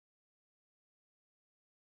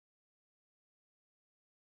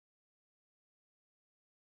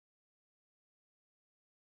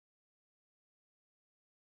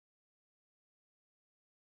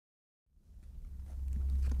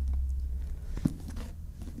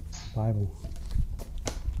Bible.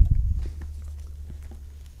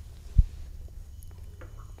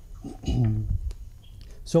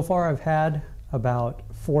 So far I've had about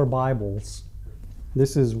 4 Bibles.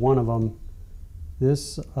 This is one of them.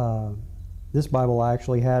 This Bible I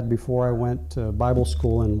actually had before I went to Bible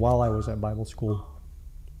school and while I was at Bible school.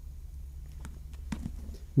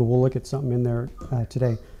 But we'll look at something in there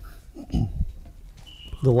today.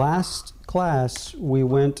 The last class we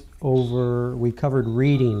covered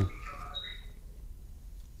reading.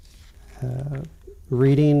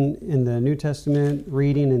 Reading in the New Testament,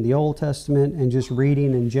 reading in the Old Testament, and just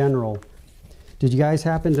reading in general. Did you guys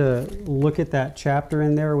happen to look at that chapter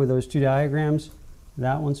in there with those 2 diagrams?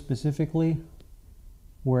 That one specifically,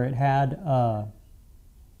 where it had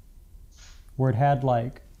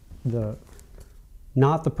like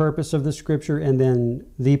not the purpose of the scripture and then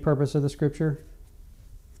the purpose of the scripture?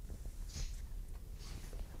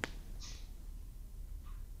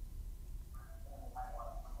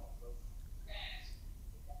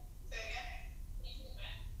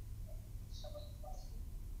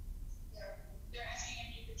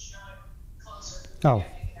 Oh,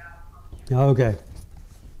 okay.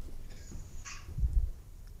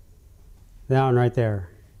 That one right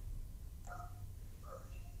there.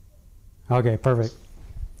 Okay, perfect.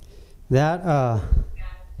 The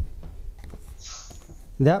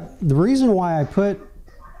reason why I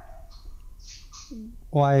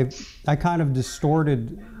kind of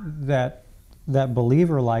distorted that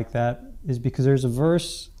believer like that is because there's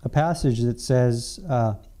a passage that says,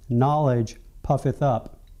 knowledge puffeth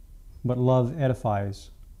up, but love edifies.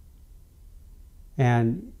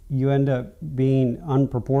 And you end up being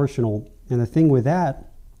unproportional. And the thing with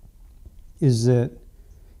that is that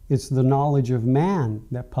it's the knowledge of man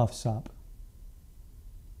that puffs up.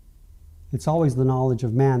 It's always the knowledge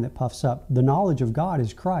of man that puffs up. The knowledge of God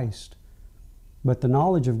is Christ. But the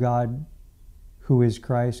knowledge of God, who is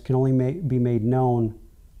Christ, can only be made known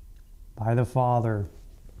by the Father.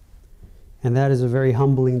 And that is a very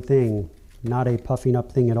humbling thing, not a puffing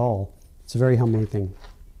up thing at all. It's a very humbling thing.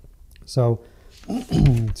 So,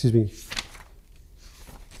 excuse me.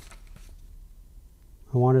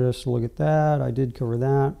 I wanted us to look at that. I did cover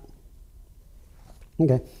that.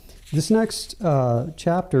 Okay. This next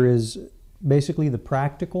chapter is basically the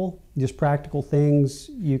practical things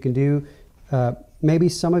you can do. Maybe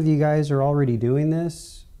some of you guys are already doing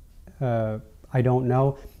this. I don't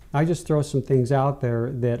know. I just throw some things out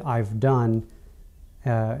there that I've done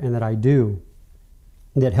and that I do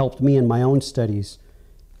that helped me in my own studies.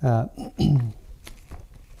 Kind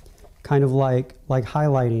of like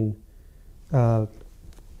highlighting.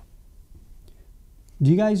 Do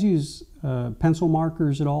you guys use pencil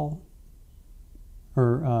markers at all?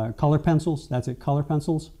 Or color pencils? That's it, color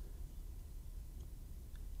pencils?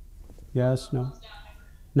 Yes, no?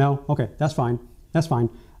 No? Okay, that's fine. That's fine.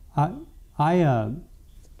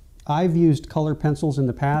 I've used color pencils in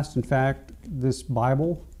the past. In fact, this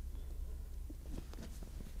Bible,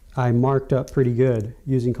 I marked up pretty good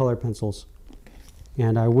using color pencils.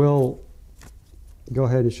 And I will go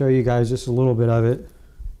ahead and show you guys just a little bit of it.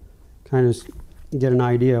 Kind of get an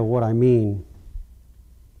idea of what I mean.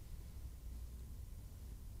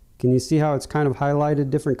 Can you see how it's kind of highlighted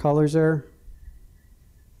different colors there?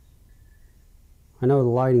 I know the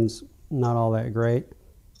lighting's not all that great.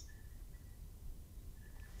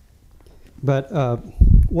 But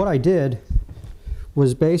what I did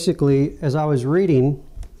was basically, as I was reading,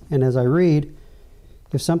 and as I read,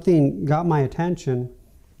 if something got my attention,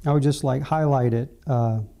 I would just like highlight it.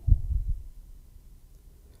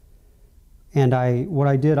 And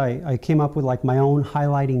I came up with like my own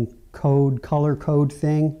highlighting code, color code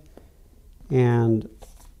thing. And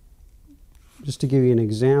just to give you an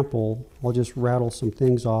example, I'll just rattle some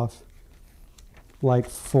things off. Like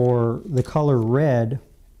for the color red,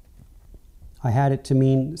 I had it to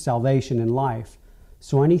mean salvation and life.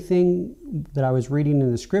 So anything that I was reading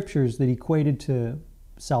in the scriptures that equated to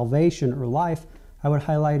salvation or life, I would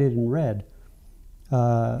highlight it in red.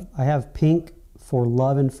 I have pink for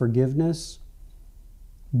love and forgiveness.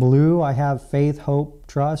 Blue, I have faith, hope,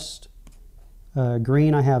 trust.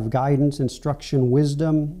 Green, I have guidance, instruction,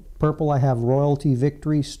 wisdom. Purple, I have royalty,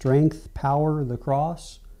 victory, strength, power, the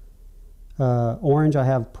cross. Orange, I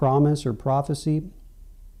have promise or prophecy,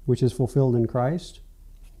 which is fulfilled in Christ.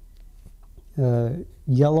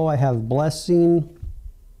 Yellow, I have blessing,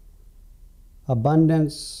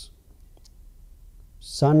 abundance,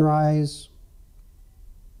 sunrise.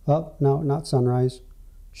 Oh, no, not sunrise.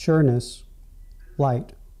 Sureness,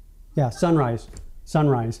 light. Yeah, sunrise.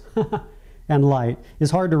 And light.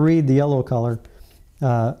 It's hard to read the yellow color.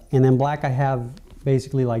 And then black I have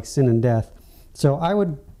basically like sin and death. So I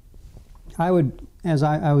would I would, as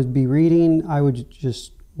I would be reading, I would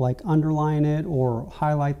just like underline it or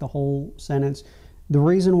highlight the whole sentence. The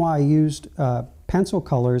reason why I used pencil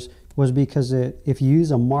colors was because if you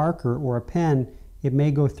use a marker or a pen, it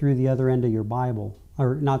may go through the other end of your Bible,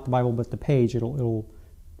 or not the Bible, but the page. It'll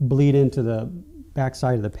bleed into the back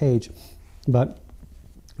side of the page. But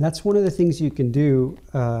that's one of the things you can do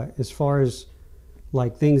as far as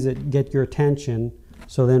like things that get your attention.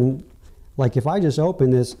 So then, like if I just open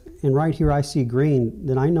this and right here I see green,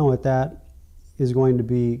 then I know that is going to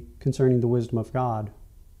be concerning the wisdom of God.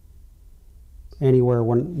 Anywhere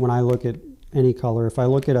when I look at any color, if I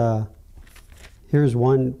look at here's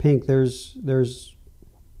one pink, there's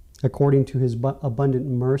according to his abundant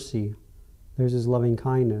mercy, there's his loving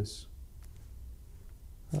kindness.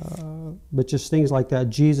 But just things like that,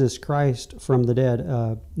 Jesus Christ from the dead,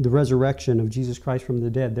 the resurrection of Jesus Christ from the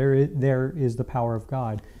dead, there is the power of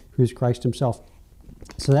God, who's Christ himself.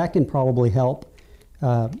 So that can probably help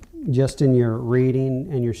just in your reading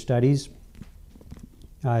and your studies.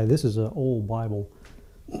 This is an old Bible.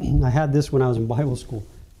 I had this when I was in Bible school.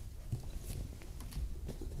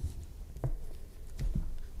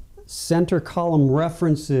 Center column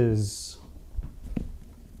references.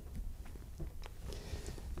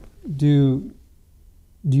 Do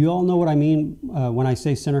you all know what I mean when I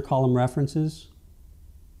say center column references?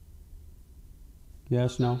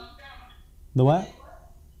 Yes, no? The what?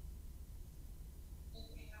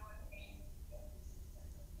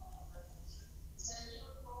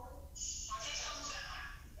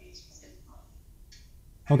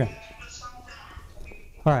 Okay.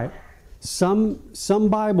 All right. Some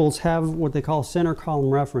Bibles have what they call center column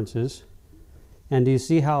references. And do you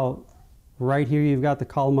see how right here you've got the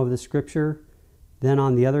column of the scripture, then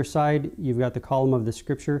on the other side you've got the column of the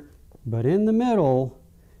scripture, but in the middle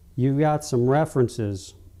you've got some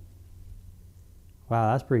references.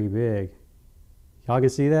 Wow, that's pretty big. Y'all can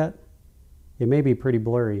see that? It may be pretty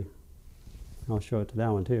blurry. I'll show it to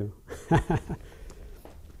that one too.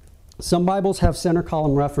 Some Bibles have center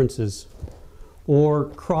column references, or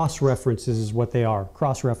cross references is what they are,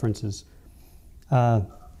 cross references.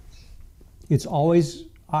 It's always,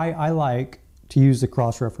 I like to use the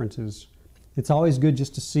cross references. It's always good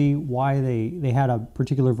just to see why they had a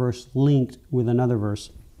particular verse linked with another verse.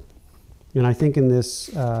 And I think in this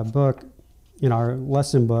book, in our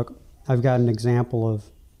lesson book, I've got an example of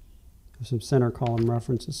some center column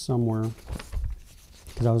references somewhere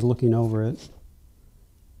because I was looking over it.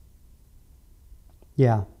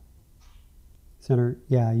 Yeah. Center,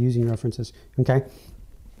 yeah, using references. Okay.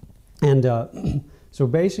 And so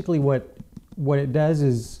basically what it does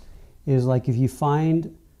is like if you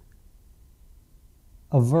find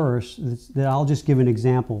a verse that I'll just give an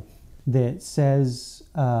example that says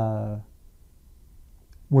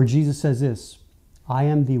where Jesus says this, I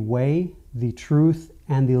am the way, the truth,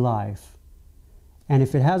 and the life. And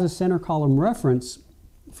if it has a center column reference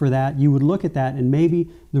for that, you would look at that and maybe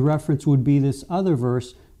the reference would be this other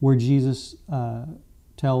verse where Jesus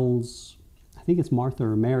tells, I think it's Martha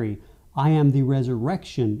or Mary, I am the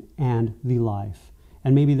resurrection and the life.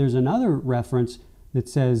 And maybe there's another reference that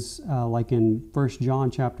says, like in 1 John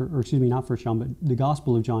chapter, or excuse me, not 1 John, but the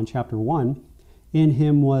Gospel of John chapter 1, in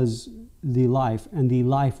him was the life, and the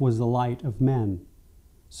life was the light of men.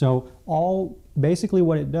 So basically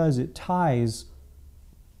what it does, it ties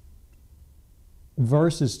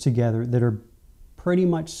verses together that are pretty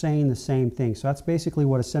much saying the same thing. So that's basically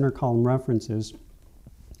what a center column reference is.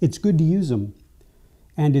 It's good to use them.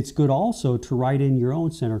 And it's good also to write in your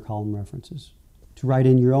own center column references, to write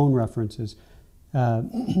in your own references. Do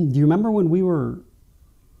you remember when we were,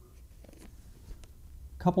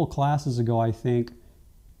 a couple of classes ago, I think,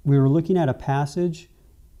 we were looking at a passage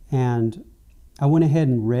and I went ahead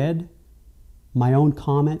and read my own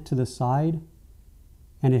comment to the side,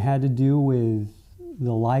 and it had to do with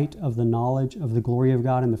the light of the knowledge of the glory of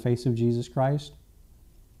God in the face of Jesus Christ.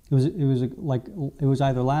 It was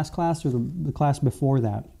either last class or the class before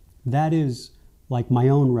that. That is like my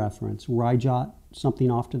own reference where I jot something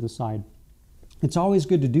off to the side. It's always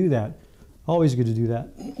good to do that. Always good to do that.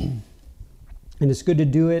 And it's good to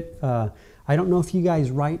do it. I don't know if you guys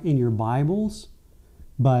write in your Bibles,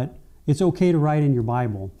 but it's okay to write in your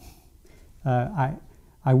Bible.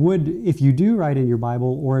 I would, if you do write in your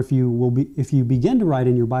Bible, or if you begin to write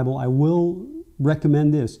in your Bible, I will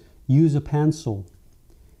recommend this: use a pencil,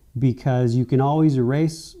 because you can always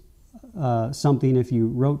erase something if you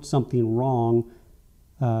wrote something wrong.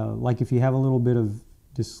 Like if you have a little bit of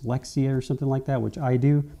dyslexia or something like that, which I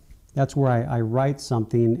do. That's where I write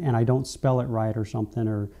something and I don't spell it right or something,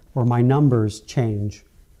 or my numbers change,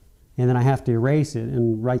 and then I have to erase it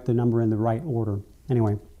and write the number in the right order.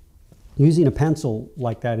 Anyway, Using a pencil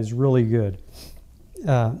like that is really good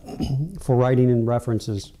for writing in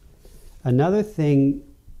references. Another thing,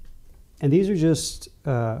 and these are just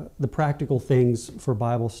the practical things for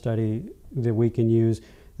Bible study that we can use,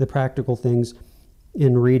 the practical things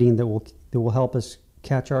in reading that will help us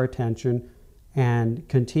catch our attention and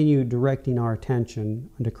continue directing our attention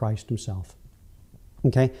unto Christ himself.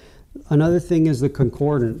 Okay? Another thing is the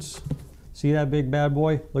concordance. See that big bad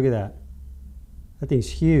boy? Look at that. That thing's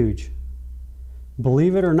huge.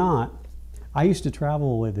 Believe it or not, I used to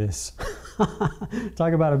travel with this.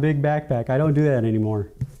 Talk about a big backpack. I don't do that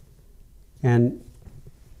anymore. And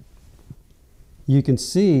you can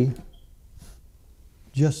see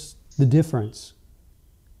just the difference.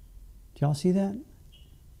 Do y'all see that?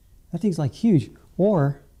 That thing's like huge.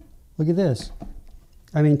 Or, look at this.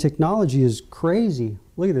 I mean, technology is crazy.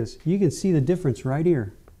 Look at this. You can see the difference right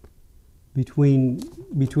here between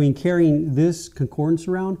carrying this concordance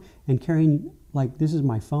around and carrying, like, this is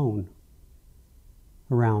my phone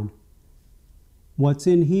around. What's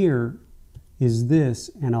in here is this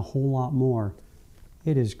and a whole lot more.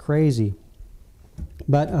 It is crazy.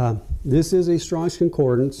 But this is a Strong's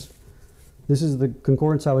Concordance. This is the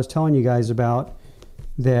concordance I was telling you guys about,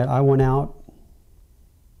 that I went out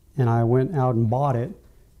and bought it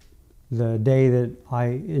the day that I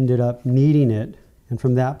ended up needing it. And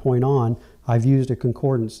from that point on, I've used a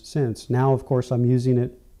concordance since. Now, of course, I'm using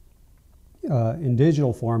it in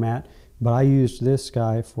digital format, but I used this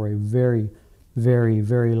guy for a very, very,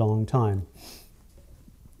 very long time.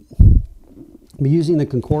 But using the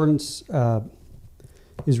concordance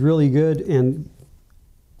is really good, and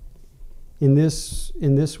in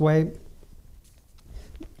this way,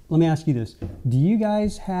 let me ask you this. Do you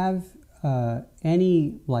guys have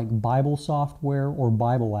any like Bible software or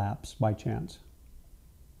Bible apps by chance?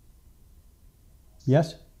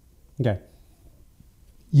 Yes? Okay.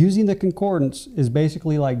 Using the concordance is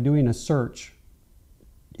basically like doing a search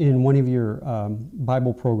in one of your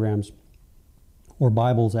Bible programs or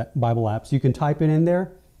Bible apps. You can type it in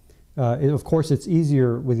there. Of course, it's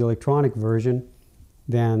easier with the electronic version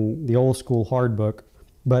than the old school hard book,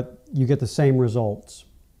 but you get the same results.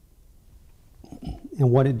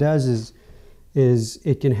 And what it does is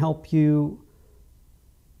it can help you.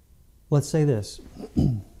 Let's say this.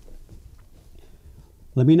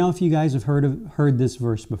 Let me know if you guys have heard this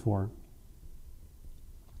verse before.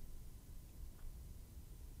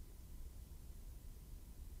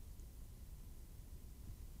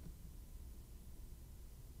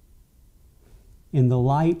 In the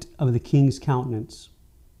light of the king's countenance.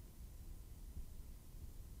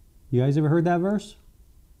 You guys ever heard that verse?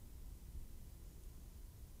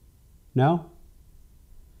 No?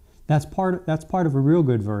 That's part of a real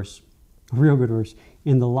good verse. A real good verse.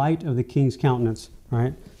 In the light of the king's countenance. All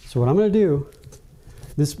right? So what I'm going to do,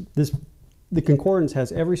 the concordance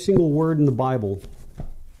has every single word in the Bible.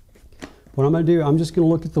 What I'm going to do, I'm just going to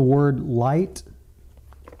look at the word light,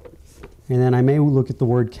 and then I may look at the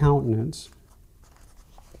word countenance.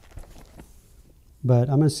 But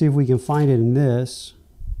I'm going to see if we can find it in this.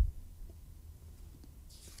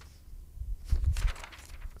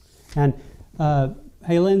 And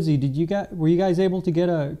hey, Lindsay, were you guys able to get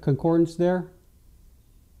a concordance there?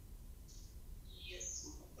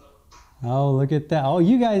 Yes. Oh, look at that! Oh,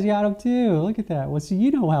 you guys got them too. Look at that. Well, see,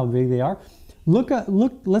 you know how big they are. Look.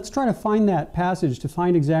 Let's try to find that passage to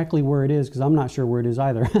find exactly where it is, because I'm not sure where it is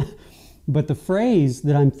either. But the phrase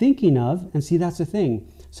that I'm thinking of, and see, that's the thing.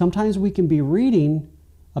 Sometimes we can be reading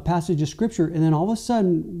a passage of Scripture, and then all of a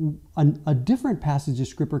sudden, a different passage of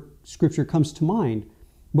Scripture comes to mind,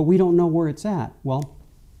 but we don't know where it's at. Well,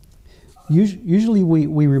 usually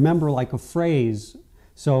we remember like a phrase.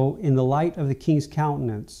 So, in the light of the king's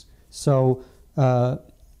countenance. So,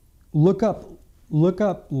 look up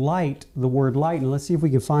light, the word light, and let's see if we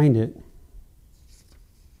can find it.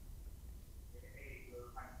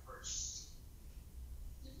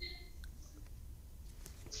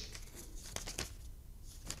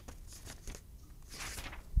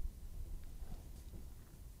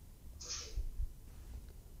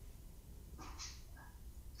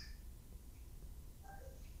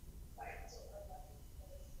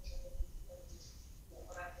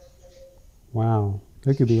 Wow,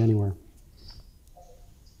 it could be anywhere.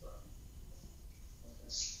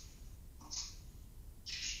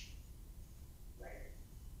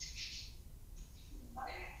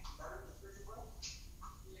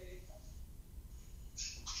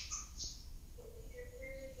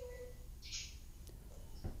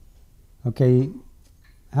 Okay,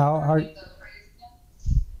 how are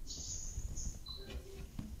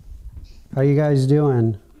you guys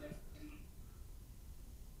doing?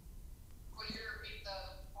 Could you repeat the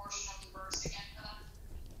portion of the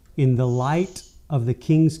in the light of the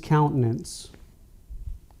king's countenance.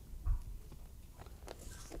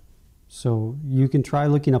 So you can try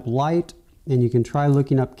looking up light, and you can try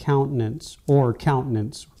looking up countenance or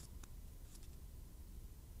countenance.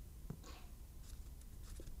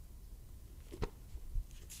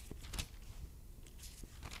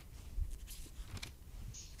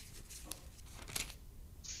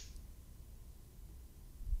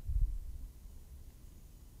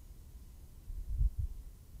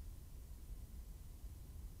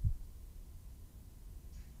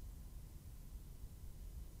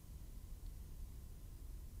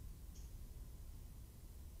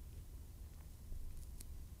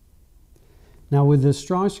 Now with the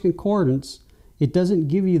Strong's Concordance, it doesn't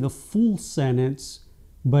give you the full sentence,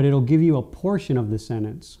 but it'll give you a portion of the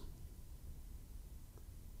sentence.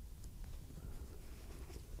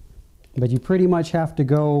 But you pretty much have to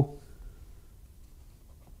go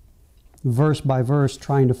verse by verse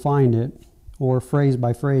trying to find it, or phrase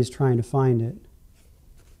by phrase trying to find it.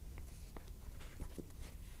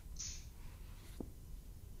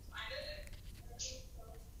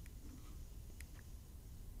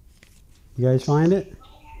 You guys find it?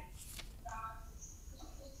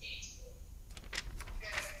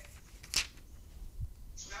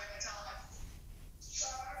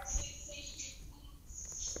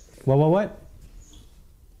 What?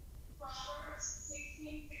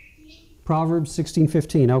 Proverbs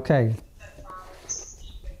 16:15. Okay.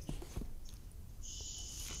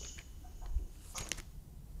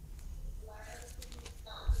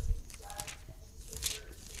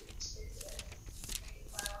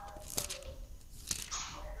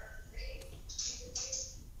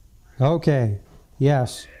 Okay.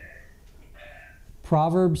 Yes.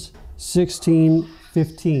 Proverbs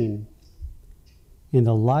 16:15. In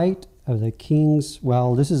the light of the king's,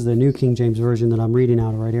 well, this is the New King James Version that I'm reading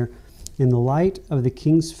out of right here. In the light of the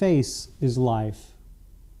king's face is life.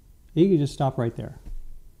 You can just stop right there.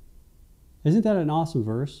 Isn't that an awesome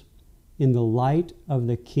verse? In the light of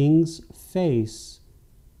the king's face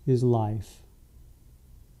is life.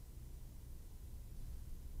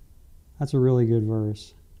 That's a really good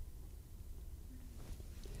verse.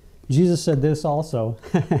 Jesus said this also.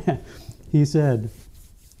 He said,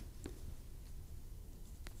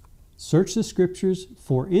 search the scriptures,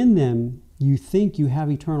 for in them you think you have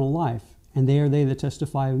eternal life, and they are they that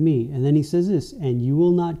testify of me. And then he says this, and you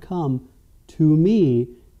will not come to me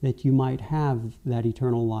that you might have that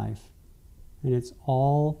eternal life. And it's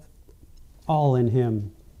all in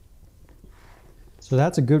him. So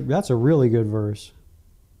that's a really good verse.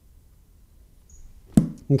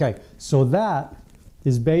 Okay, so that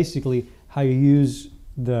is basically how you use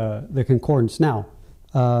the concordance. Now,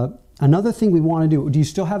 another thing we want to do you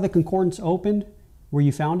still have the concordance opened where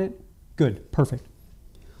you found it? Good, perfect.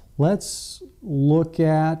 Let's look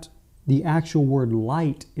at the actual word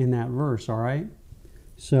light in that verse, all right?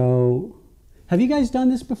 So, have you guys done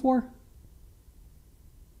this before?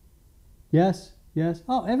 Yes? Yes?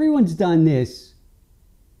 Oh, everyone's done this.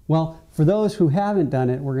 Well, for those who haven't done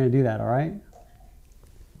it, we're going to do that, all right?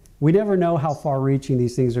 We never know how far-reaching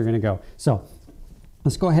these things are going to go. So,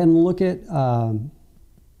 let's go ahead and look at... I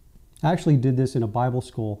actually did this in a Bible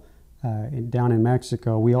school down in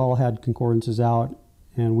Mexico. We all had concordances out,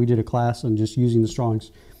 and we did a class on just using the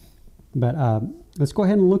Strong's. But let's go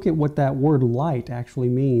ahead and look at what that word light actually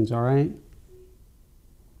means, all right?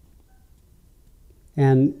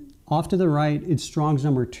 And off to the right, it's Strong's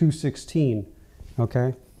number 216,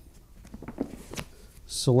 okay?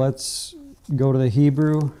 So let's go to the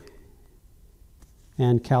Hebrew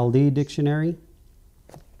and Chaldee dictionary,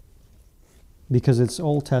 because it's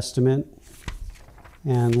Old Testament,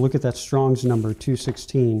 and look at that Strong's number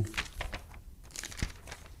 216.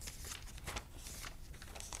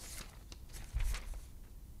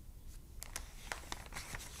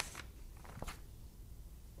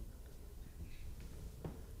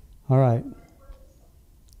 All right.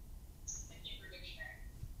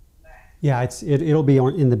 Yeah, it'll be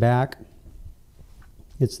in the back.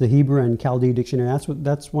 It's the Hebrew and Chaldee dictionary.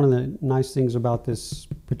 That's one of the nice things about this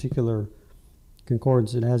particular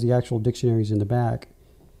concordance. It has the actual dictionaries in the back.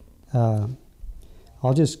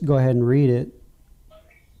 I'll just go ahead and read it.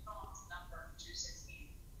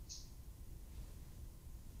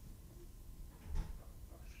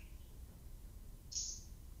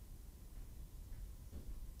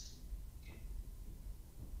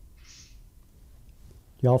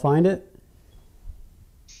 Y'all find it?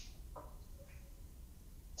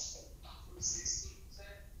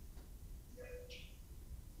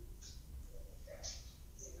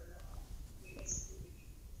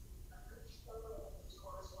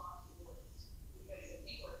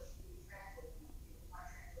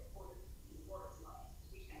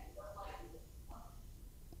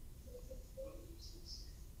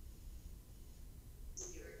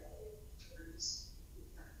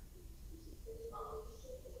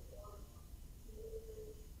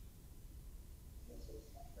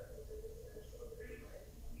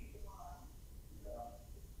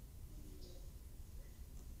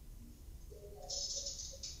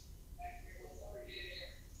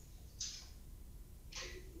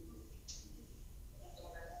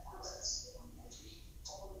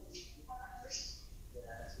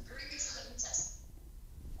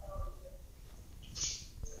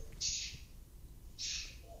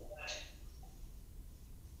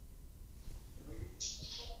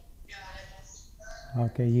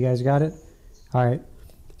 Okay, you guys got it? All right.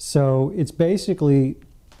 So it's basically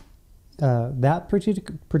that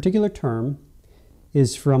particular term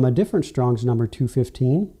is from a different Strong's number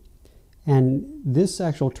 215. And this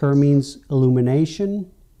actual term means illumination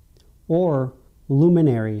or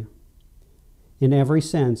luminary in every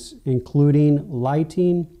sense, including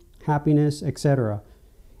lighting, happiness, etc.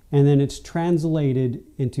 And then it's translated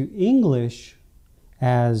into English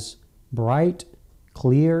as bright,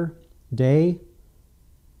 clear, day,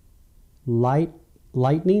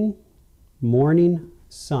 lightning, morning,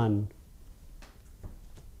 sun.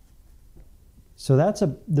 So that's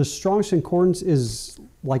the Strong's Concordance is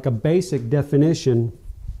like a basic definition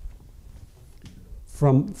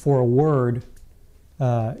for a word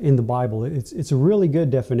in the Bible. It's a really good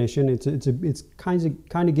definition. It's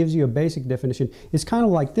kind of gives you a basic definition. It's kind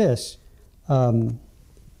of like this.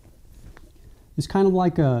 It's kind of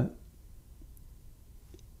like a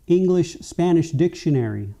English-Spanish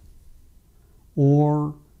dictionary,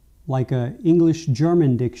 or like a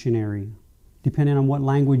English-German dictionary, depending on what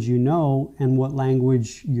language you know and what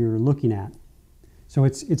language you're looking at. So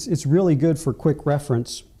it's really good for quick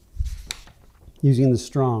reference using the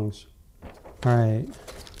Strong's. All right,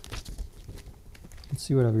 let's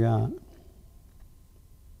see what I've got.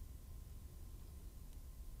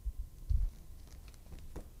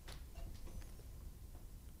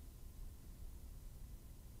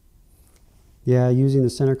 Yeah, using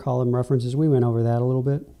the center column references, we went over that a little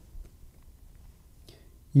bit.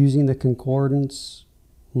 Using the concordance,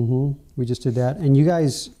 we just did that. And you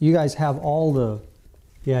guys have all the,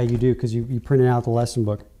 yeah, you do, because you printed out the lesson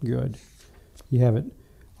book. Good, you have it.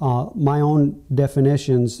 My own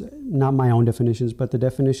definitions, not my own definitions, but the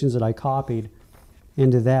definitions that I copied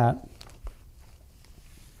into that.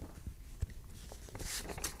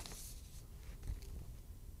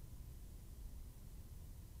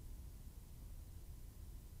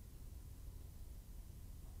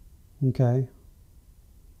 Okay.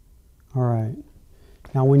 All right.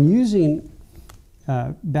 Now when using,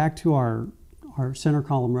 back to our center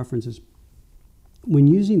column references, when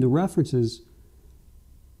using the references,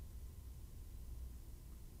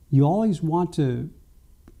 you always want to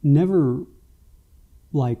never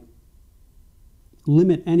like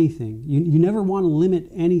limit anything. You never want to limit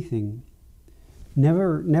anything.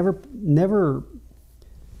 Never.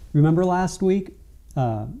 Remember last week?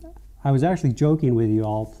 I was actually joking with you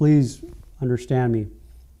all. Please understand me.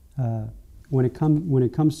 When it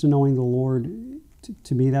comes to knowing the Lord,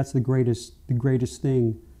 to me that's the greatest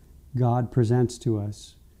thing God presents to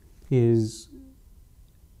us is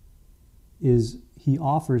He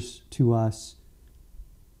offers to us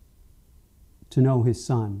to know His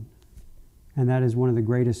Son. And that is one of the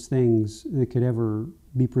greatest things that could ever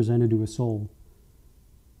be presented to a soul.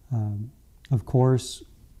 Of course,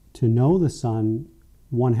 to know the Son,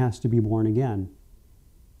 one has to be born again.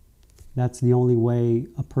 That's the only way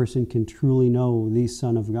a person can truly know the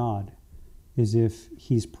Son of God, is if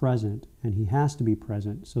He's present, and He has to be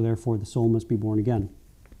present, so therefore the soul must be born again.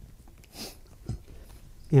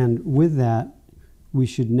 And with that, we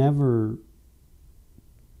should never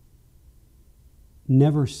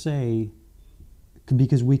say,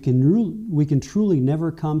 because we can truly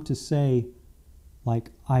never come to say,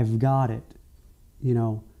 like, I've got it, you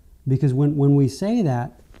know, because when we say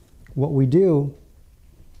that, what we do,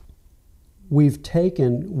 we've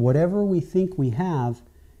taken whatever we think we have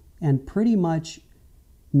and pretty much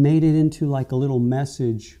made it into like a little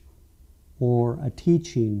message or a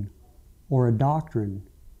teaching or a doctrine.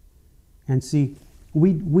 And see,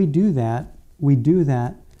 we do that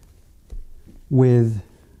with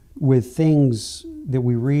things that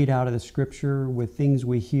we read out of the Scripture, with things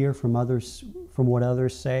we hear from others, from what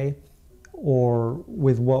others say, or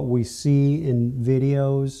with what we see in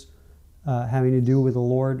videos having to do with the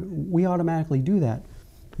Lord. We automatically do that.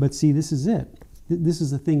 But see, this is it. This is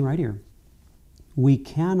the thing right here. We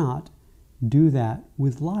cannot do that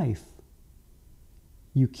with life.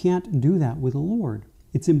 You can't do that with the Lord.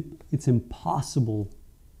 It's impossible.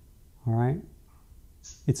 All right?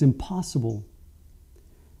 It's impossible.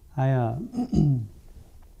 I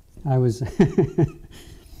was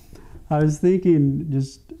I was thinking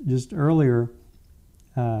just earlier.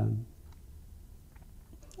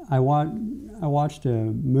 I watched a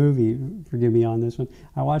movie. Forgive me on this one.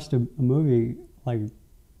 I watched a movie like a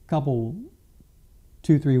couple,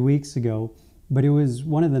 2-3 weeks ago, but it was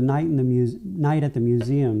one of the Night at the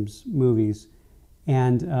Museums movies,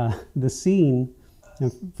 and the scene.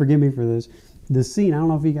 Forgive me for this. The scene. I don't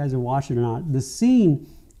know if you guys have watched it or not. The scene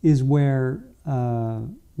is where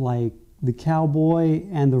like the cowboy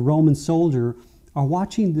and the Roman soldier are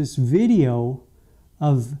watching this video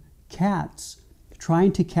of cats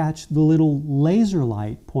trying to catch the little laser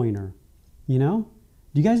light pointer. You know?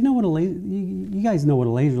 Do you guys know what you guys know what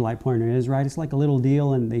a laser light pointer is, right? It's like a little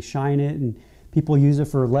deal, and they shine it, and people use it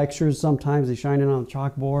for lectures sometimes. They shine it on the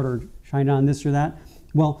chalkboard or shine it on this or that.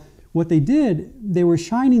 Well, what they did, they were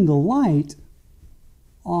shining the light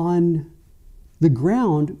on the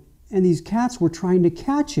ground, and these cats were trying to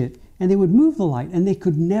catch it, and they would move the light, and they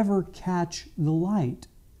could never catch the light.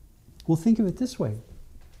 Well, think of it this way.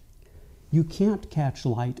 You can't catch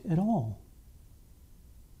light at all.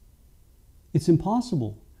 It's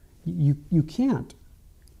impossible. You can't.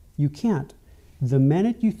 You can't. The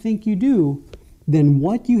minute you think you do, then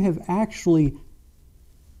what you have actually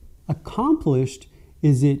accomplished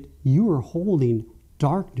is that you are holding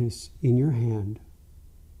darkness in your hand.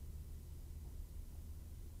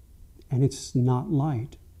 And it's not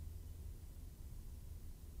light.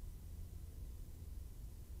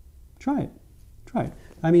 Try it. Try it.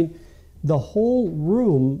 I mean, the whole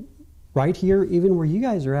room right here, even where you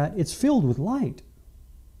guys are at, it's filled with light.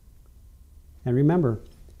 And remember,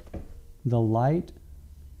 the light,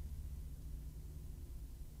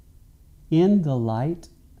 in the light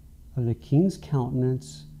of the King's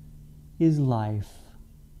countenance is life.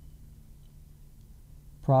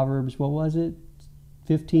 Proverbs, what was it?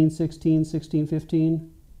 15:16, 16:15.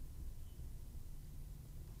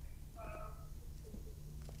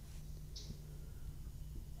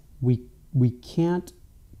 We can't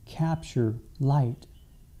capture light.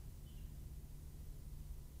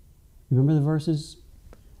 Remember the verses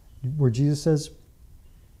where Jesus says,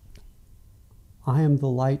 I am the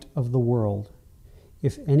light of the world.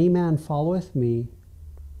 If any man followeth me,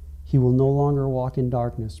 he will no longer walk in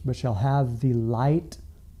darkness, but shall have the light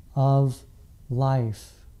of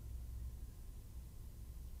life.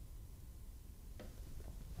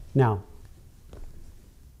 Now,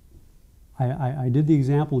 I did the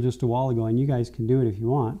example just a while ago, and you guys can do it if you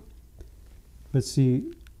want. But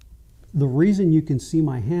see, the reason you can see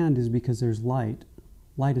my hand is because there's light.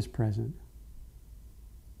 Light is present.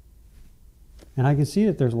 And I can see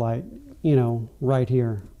that there's light, you know, right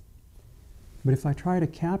here. But if I try to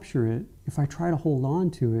capture it, if I try to hold on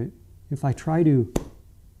to it, if I try to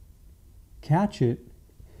catch it,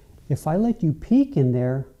 if I let you peek in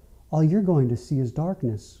there, all you're going to see is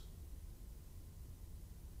darkness.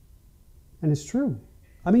 And it's true.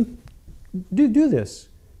 I mean, do this.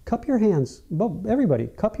 Cup your hands. Everybody,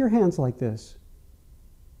 cup your hands like this.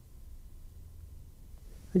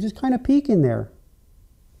 And just kind of peek in there.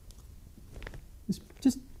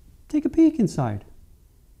 Just take a peek inside.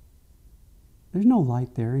 There's no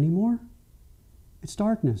light there anymore. It's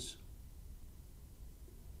darkness.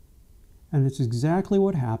 And it's exactly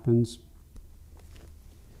what happens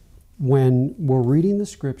when we're reading the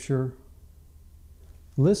scripture,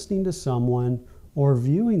 listening to someone, or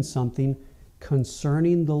viewing something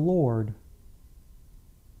concerning the Lord,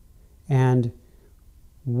 and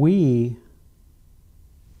we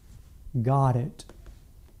got it.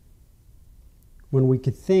 When we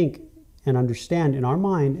could think and understand in our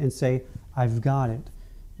mind and say, I've got it.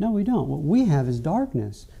 No, we don't. What we have is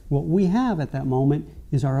darkness. What we have at that moment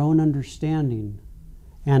is our own understanding.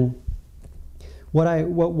 And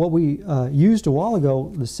what we used a while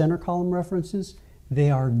ago, the center column references,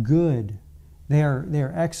 they are good. They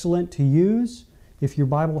are excellent to use if your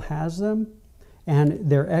Bible has them, and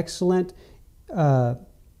they're excellent to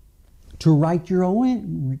write your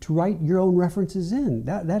own references in.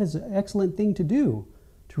 That is an excellent thing to do,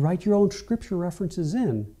 to write your own scripture references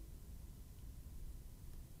in.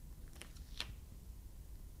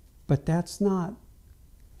 But that's not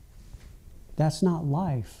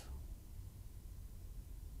life.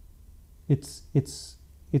 It's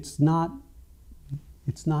not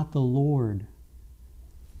the Lord.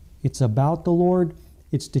 It's about the Lord.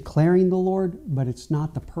 It's declaring the Lord, but it's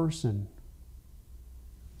not the person.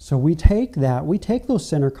 So we take those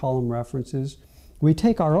center column references, we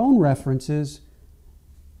take our own references,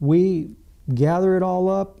 we gather it all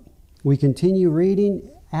up, we continue reading,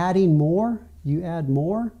 adding more, you add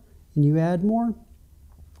more, and you add more,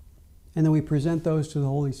 and then we present those to the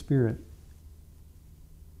Holy Spirit,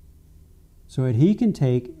 so that He can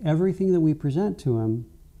take everything that we present to Him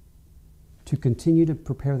to continue to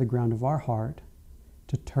prepare the ground of our heart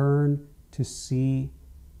to turn to see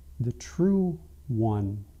the true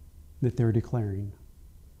one that they're declaring,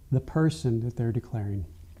 the person that they're declaring.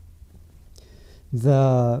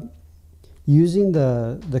 Using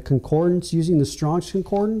the concordance, using the Strong's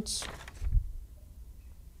Concordance,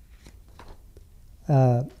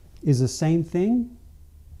 is the same thing.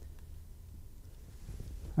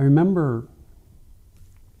 I remember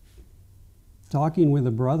talking with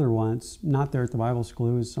a brother once, not there at the Bible school,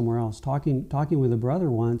 it was somewhere else, talking with a brother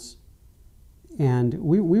once, and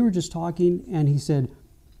we were just talking, and he said,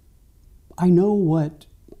 I know what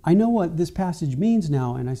this passage means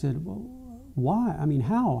now. And I said, well, why? I mean,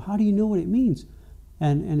 how? How do you know what it means?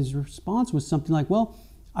 And his response was something like, well,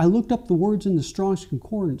 I looked up the words in the Strong's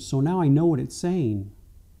Concordance, so now I know what it's saying.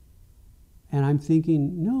 And I'm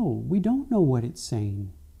thinking, no, we don't know what it's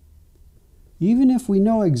saying. Even if we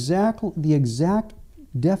know the exact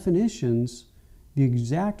definitions, the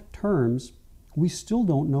exact terms, we still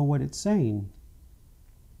don't know what it's saying.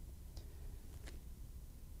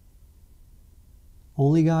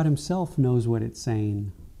 Only God Himself knows what it's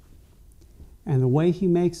saying. And the way He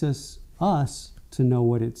makes us to know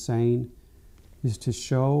what it's saying is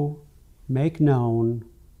to make known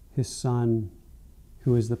His Son,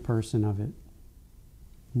 who is the person of it.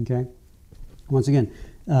 Okay? Once again,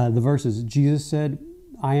 the verses. Jesus said,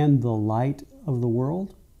 I am the light of the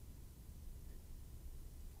world.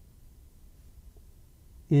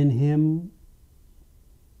 In Him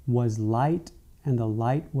was light, and the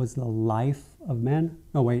light was the life of men.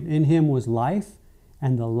 No, wait. In Him was life,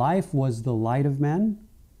 and the life was the light of men.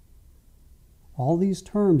 All these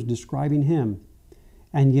terms describing Him.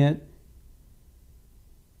 And yet,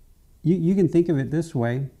 you can think of it this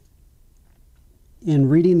way. In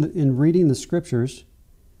reading the Scriptures,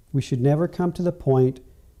 we should never come to the point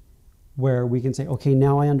where we can say, okay,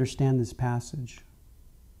 now I understand this passage.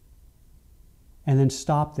 And then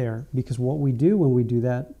stop there. Because what we do when we do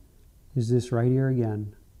that is this right here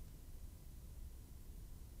again.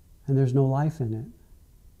 And there's no life in it.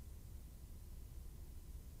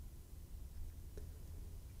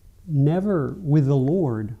 Never with the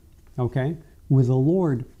Lord, okay? With the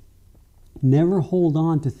Lord, never hold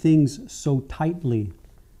on to things so tightly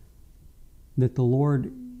that the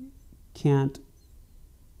Lord can't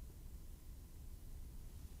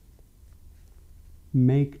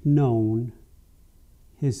make known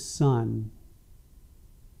His Son.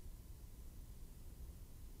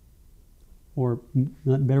 Or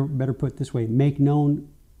better put this way, make known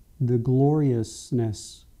the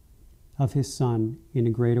gloriousness of His Son in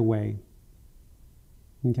a greater way.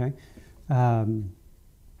 Okay?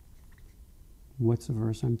 What's the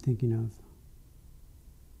verse I'm thinking of?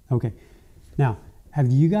 Okay. Now,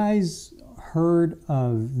 have you guys heard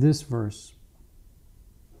of this verse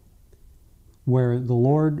where the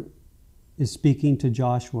Lord is speaking to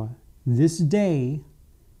Joshua? This day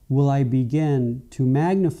will I begin to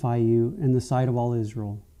magnify you in the sight of all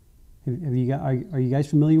Israel. Are you guys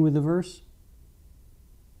familiar with the verse?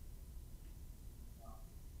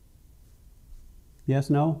 Yes,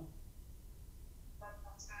 no?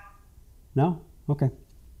 No? Okay.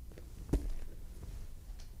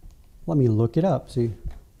 Let me look it up. See,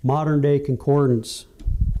 modern day concordance.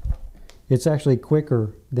 It's actually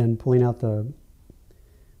quicker than pulling out the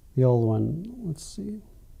old one. Let's see.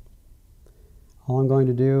 All I'm going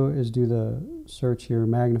to do is do the search here,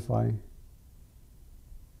 magnify.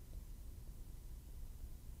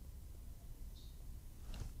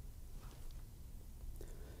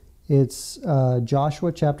 It's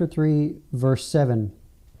Joshua chapter 3, verse 7.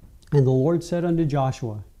 And the Lord said unto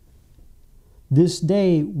Joshua, this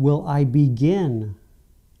day will I begin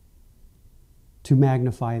to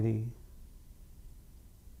magnify thee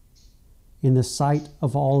in the sight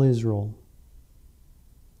of all Israel.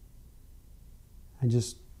 And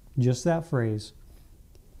just that phrase.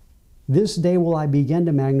 This day will I begin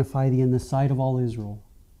to magnify thee in the sight of all Israel.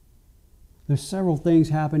 There's several things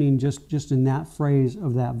happening just in that phrase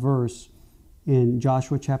of that verse in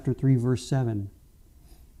Joshua chapter 3, verse 7.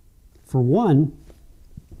 For one,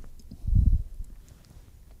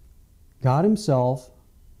 God Himself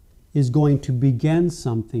is going to begin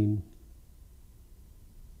something.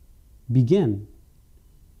 Begin.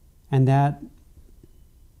 And that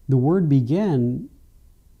the word begin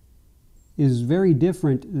is very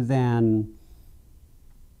different than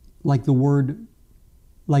like the word,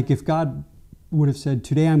 like if God would have said,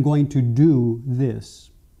 today I'm going to do this.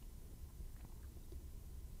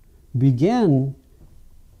 Begin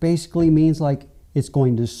basically means like it's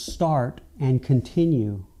going to start and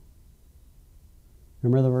continue.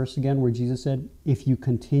 Remember the verse again where Jesus said, if you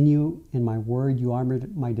continue in my word, you are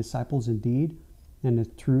my disciples indeed, and the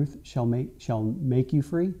truth shall make you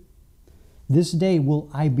free. This day will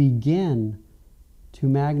I begin to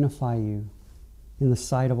magnify you in the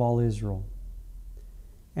sight of all Israel.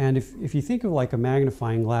 And if you think of like a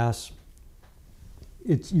magnifying glass,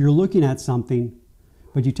 you're looking at something,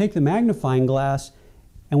 but you take the magnifying glass,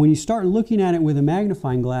 and when you start looking at it with a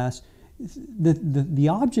magnifying glass, the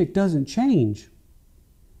object doesn't change.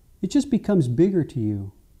 It just becomes bigger to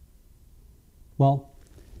you. Well,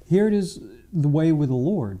 here it is, the way with the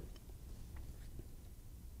Lord.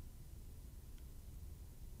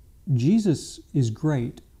 Jesus is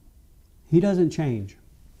great. He doesn't change.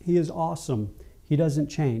 He is awesome. He doesn't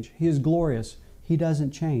change. He is glorious. He doesn't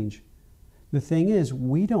change. The thing is,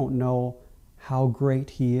 we don't know how great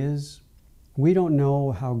He is. We don't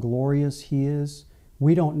know how glorious He is.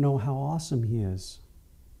 We don't know how awesome He is.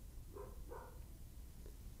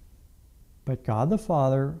 But God the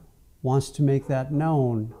Father wants to make that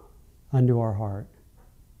known unto our heart,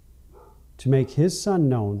 to make His Son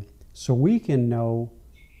known, so we can know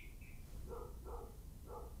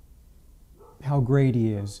how great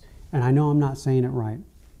He is. And I know I'm not saying it right.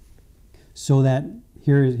 So that,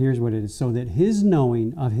 here's what it is, so that His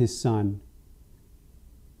knowing of His Son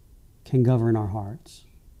can govern our hearts.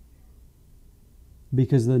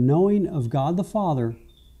 Because the knowing of God the Father,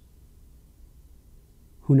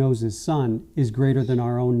 who knows His Son, is greater than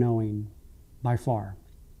our own knowing, by far.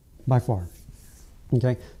 By far.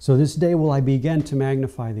 Okay? So this day will I begin to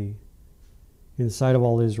magnify Thee in the sight of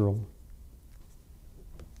all Israel.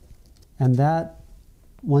 And that,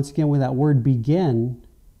 once again, with that word begin,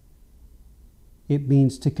 it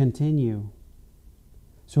means to continue.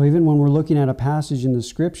 So even when we're looking at a passage in the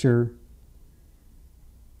Scripture,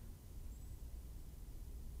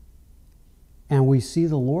 and we see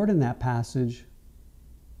the Lord in that passage,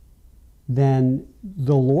 then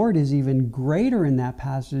the Lord is even greater in that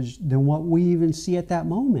passage than what we even see at that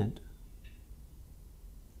moment.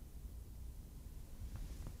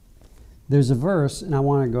 There's a verse, and I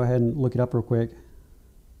want to go ahead and look it up real quick.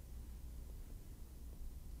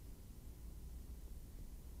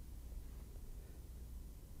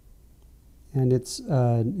 And it's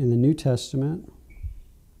in the New Testament.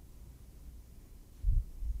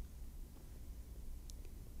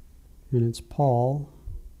 And it's Paul.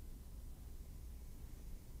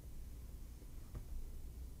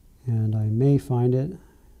 And I may find it.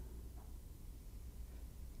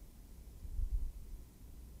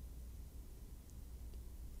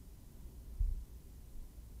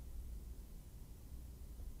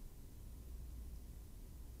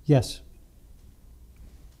 Yes.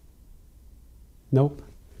 Nope.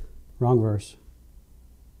 Wrong verse.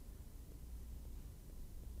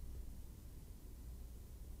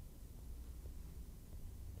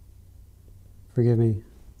 Forgive me.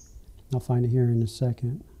 I'll find it here in a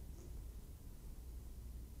second.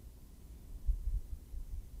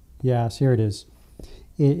 Yes, here it is.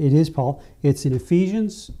 It is Paul. It's in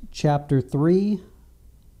Ephesians chapter 3.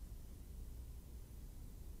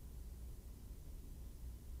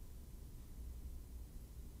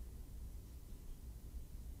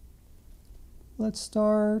 Let's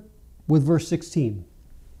start with verse 16.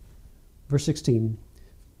 Verse 16.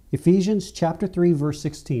 Ephesians chapter 3, verse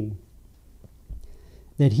 16.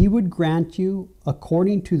 That He would grant you,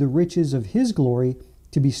 according to the riches of His glory,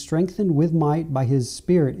 to be strengthened with might by His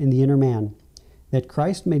Spirit in the inner man, that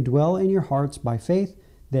Christ may dwell in your hearts by faith,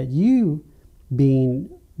 that you, being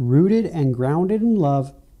rooted and grounded in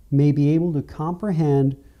love, may be able to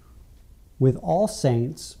comprehend with all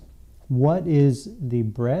saints what is the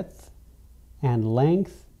breadth and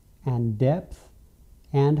length and depth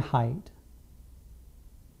and height,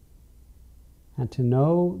 and to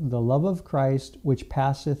know the love of Christ which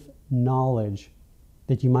passeth knowledge,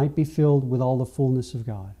 that you might be filled with all the fullness of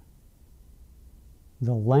God.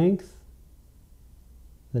 The length,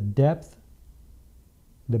 the depth,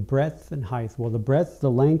 the breadth and height. Well, the breadth,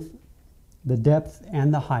 the length, the depth,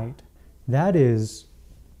 and the height. That is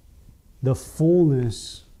the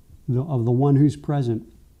fullness of the one who's present.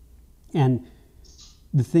 And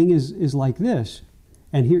the thing is like this.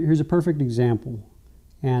 And here's a perfect example.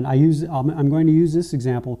 And I'm going to use this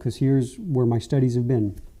example because here's where my studies have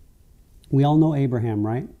been. We all know Abraham,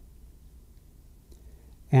 right?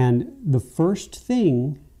 And the first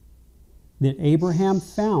thing that Abraham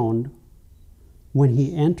found when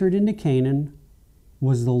he entered into Canaan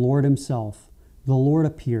was the Lord Himself. The Lord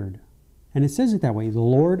appeared. And it says it that way. The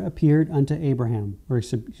Lord appeared unto Abraham,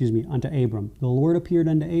 unto Abram. The Lord appeared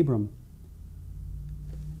unto Abram.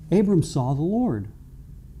 Abram saw the Lord.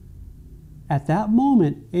 At that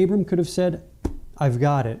moment, Abram could have said, I've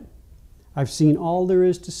got it. I've seen all there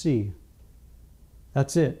is to see.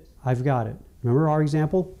 That's it. I've got it. Remember our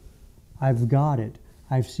example? I've got it.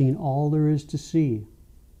 I've seen all there is to see.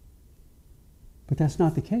 But that's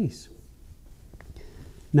not the case.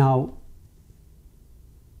 Now,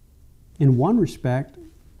 in one respect,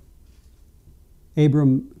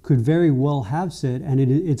 Abram could very well have said, and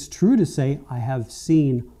it's true to say, I have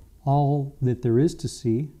seen all that there is to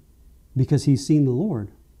see, because he's seen the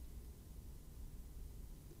Lord.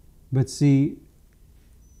 But see,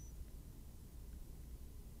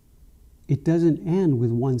 it doesn't end with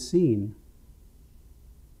one seeing,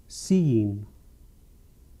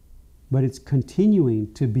 but it's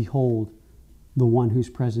continuing to behold the one who's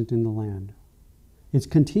present in the land. It's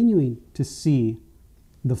continuing to see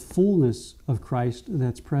the fullness of Christ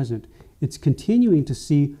that's present. It's continuing to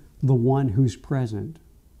see the one who's present.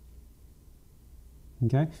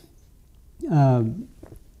 Okay?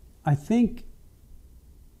 I think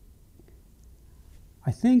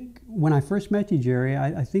when I first met you, Jerry,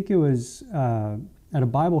 I think it was at a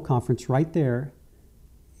Bible conference right there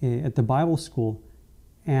at the Bible school,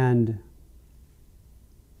 and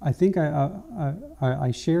I think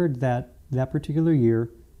I shared that particular year,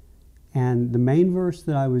 and the main verse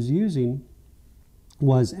that I was using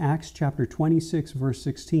was Acts chapter 26, verse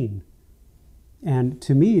 16. And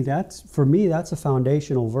to me, that's a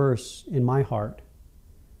foundational verse in my heart.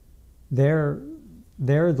 There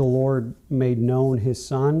the Lord made known His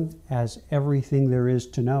Son as everything there is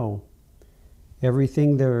to know.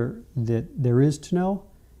 Everything that there is to know,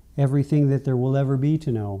 everything that there will ever be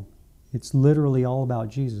to know. It's literally all about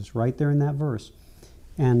Jesus, right there in that verse.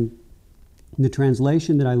 And the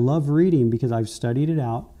translation that I love reading, because I've studied it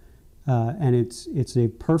out, and it's a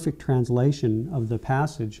perfect translation of the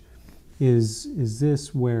passage, is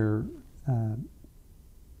this, where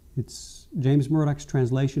it's James Murdoch's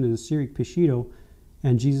translation is the Syriac Peshitta,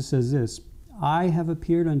 and Jesus says this: I have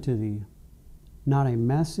appeared unto thee, not a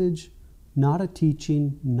message, not a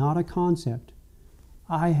teaching, not a concept.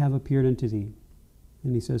 I have appeared unto thee.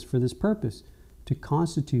 And he says, for this purpose, to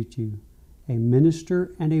constitute you a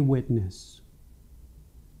minister and a witness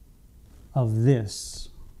of this.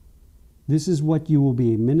 This is what you will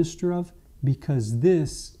be a minister of, because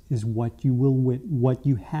this is what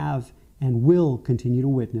you have and will continue to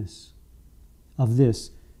witness of this.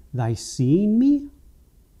 Thy seeing me,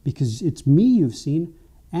 because it's me you've seen,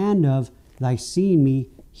 and of thy seeing me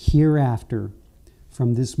hereafter,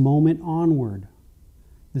 from this moment onward.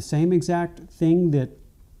 The same exact thing that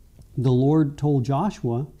the Lord told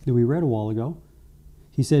Joshua that we read a while ago.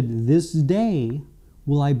 He said, this day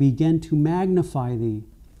will I begin to magnify thee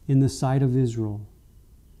in the sight of Israel.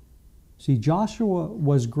 See, Joshua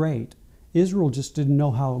was great. Israel just didn't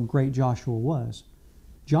know how great Joshua was.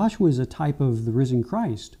 Joshua is a type of the risen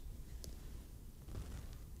Christ.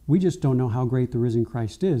 We just don't know how great the risen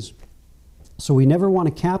Christ is. So we never want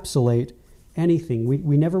to capsulate anything.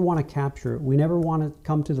 We never want to capture it. We never want to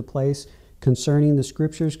come to the place concerning the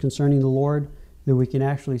Scriptures, concerning the Lord, that we can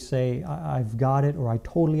actually say, I've got it, or I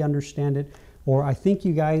totally understand it. Or I think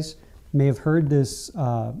you guys may have heard this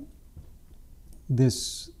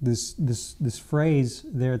this phrase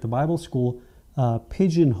there at the Bible school,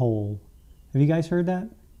 pigeonhole. Have you guys heard that?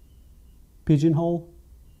 Pigeonhole?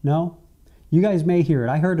 No? You guys may hear it.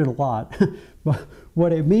 I heard it a lot. But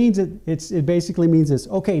what it means, it basically means this: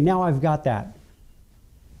 okay, now I've got that.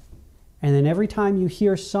 And then every time you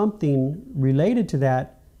hear something related to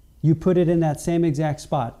that, you put it in that same exact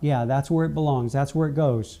spot. Yeah, that's where it belongs. That's where it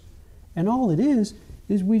goes. And all it is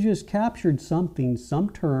we just captured something, some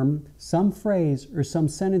term, some phrase, or some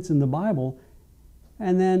sentence in the Bible,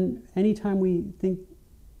 and then anytime we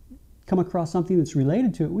come across something that's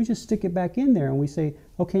related to it, we just stick it back in there and we say,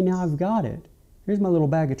 okay, now I've got it. Here's my little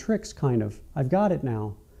bag of tricks, kind of. I've got it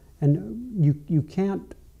now. And you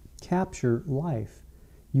can't capture life.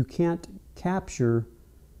 You can't capture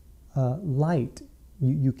light.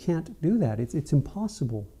 You can't do that. It's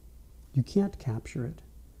impossible. You can't capture it.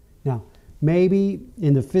 Now, maybe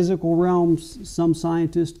in the physical realms, some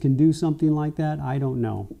scientist can do something like that. I don't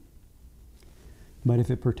know. But if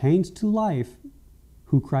it pertains to life,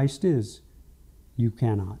 who Christ is, you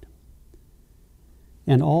cannot.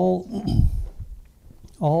 And all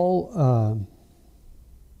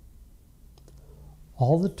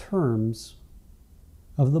the terms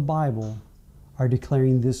of the Bible are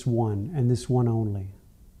declaring this one and this one only.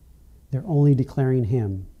 They're only declaring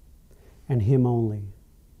Him and Him only.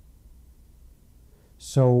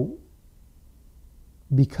 So,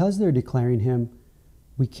 because they're declaring Him,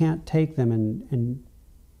 we can't take them and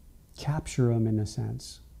capture them in a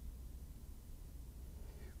sense.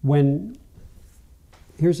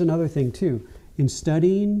 Here's another thing too. In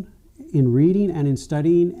studying, in reading and in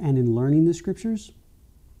studying and in learning the Scriptures,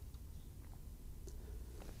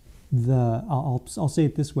 I'll say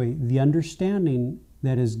it this way: the understanding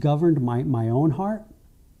that has governed my own heart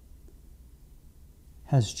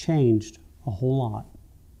has changed a whole lot.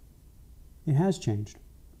 It has changed.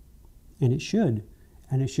 And it should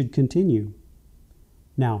continue.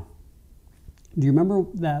 Now, do you remember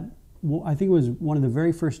that? I think it was one of the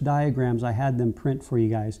very first diagrams I had them print for you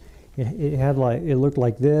guys. It looked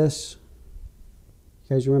like this.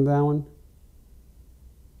 You guys remember that one?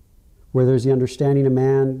 where there's the understanding of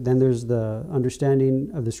man, then there's the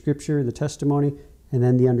understanding of the scripture, the testimony, and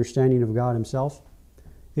then the understanding of God himself.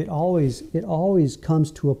 It always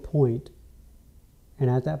comes to a point, and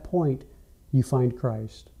at that point, you find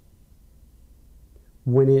Christ.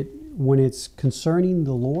 When it's concerning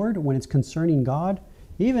the Lord, when it's concerning God,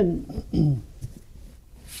 even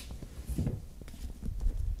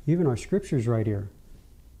our scriptures right here,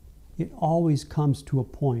 it always comes to a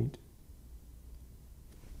point.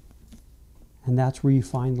 And that's where you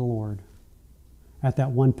find the Lord, at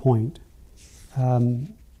that one point.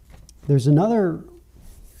 There's another...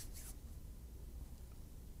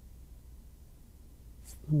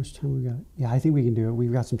 How much time we got? Yeah, I think we can do it.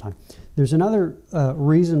 We've got some time. There's another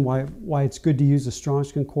reason why it's good to use the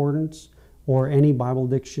Strong's Concordance or any Bible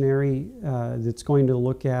dictionary that's going to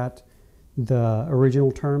look at the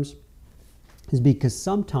original terms, is because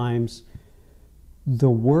sometimes the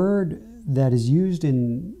word that is used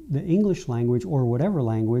in the English language or whatever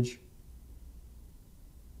language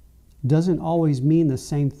doesn't always mean the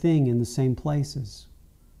same thing in the same places.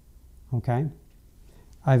 Okay?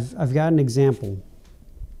 I've got an example.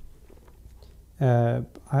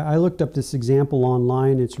 I looked up this example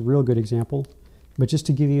online. It's a real good example, but just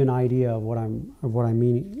to give you an idea of what I'm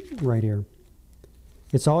meaning right here.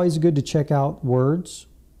 It's always good to check out words.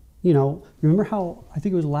 You know, remember how, I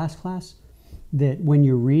think it was last class, that when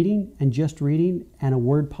you're reading and just reading and a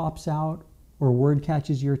word pops out or a word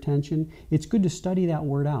catches your attention, it's good to study that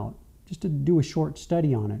word out, just to do a short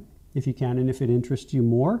study on it if you can. And if it interests you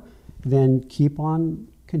more, then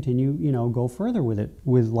continue, go further with it,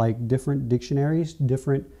 with like different dictionaries,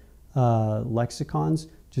 different lexicons,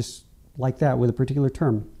 just like that with a particular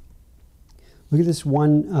term. Look at this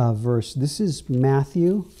one verse. This is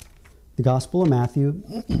Matthew, the Gospel of Matthew,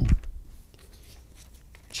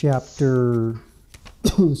 chapter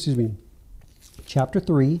 3,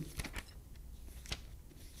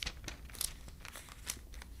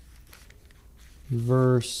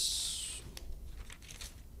 verse...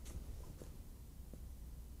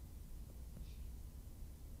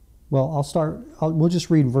 Well, we'll just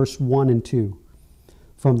read verse 1 and 2.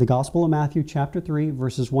 From the Gospel of Matthew, chapter 3,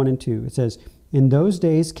 verses 1 and 2. It says, In those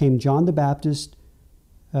days John the Baptist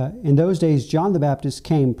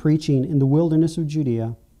came preaching in the wilderness of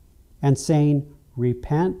Judea and saying,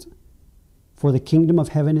 Repent, for the kingdom of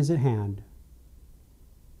heaven is at hand.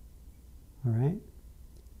 All right?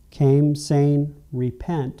 Came saying,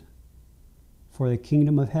 Repent, for the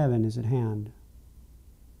kingdom of heaven is at hand.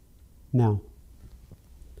 Now,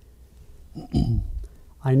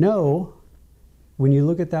 I know when you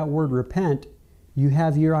look at that word repent, you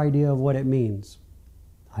have your idea of what it means.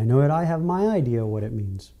 I know that I have my idea of what it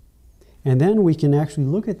means. And then we can actually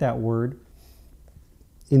look at that word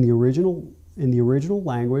in the original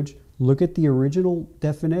language, look at the original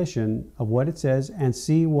definition of what it says and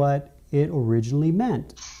see what it originally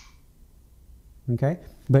meant. Okay?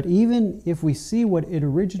 But even if we see what it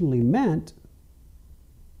originally meant,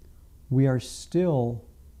 we are still...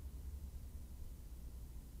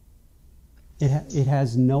 It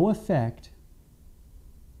has no effect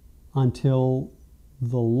until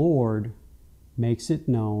the Lord makes it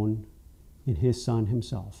known in His Son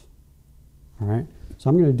Himself. All right?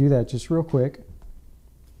 So I'm going to do that just real quick.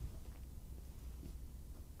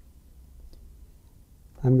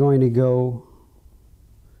 I'm going to go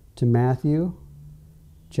to Matthew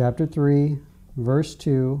chapter 3, verse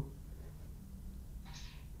 2.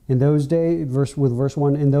 In those days, verse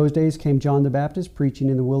 1, in those days came John the Baptist preaching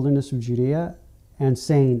in the wilderness of Judea and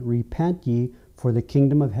saying, Repent ye, for the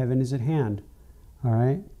kingdom of heaven is at hand. All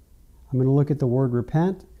right? I'm going to look at the word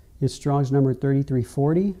repent. It's Strong's number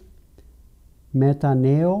 3340.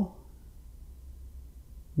 Metanoeo,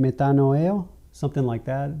 something like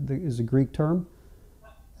that is a Greek term.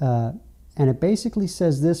 And it basically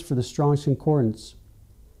says this for the Strong's Concordance.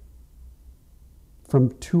 From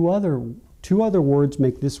two other words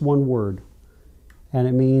make this one word, and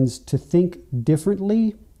it means to think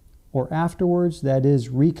differently or afterwards, that is,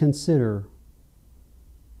 reconsider.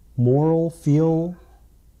 Moral, feel,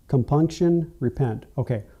 compunction, repent.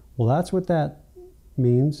 Okay, well, that's what that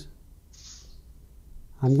means.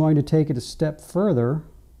 I'm going to take it a step further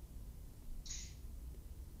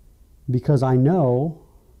because I know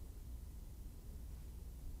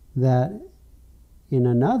that in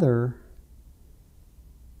another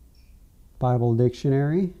Bible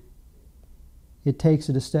dictionary, it takes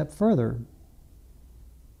it a step further.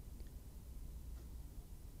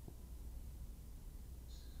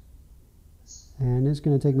 And it's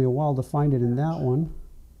going to take me a while to find it in that one.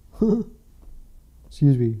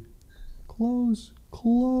 Excuse me. Close.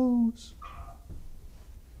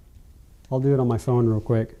 I'll do it on my phone real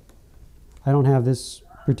quick. I don't have this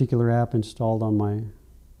particular app installed on my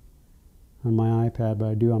iPad, but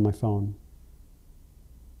I do on my phone.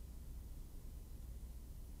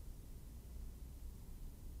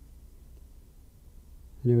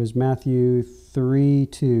 And it was Matthew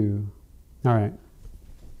 3:2. All right.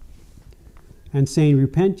 And saying,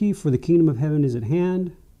 repent ye, for the kingdom of heaven is at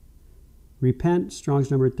hand. Repent, Strong's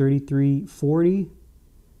number 3340.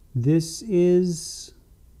 This is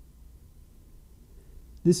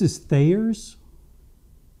Thayer's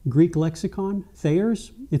Greek lexicon.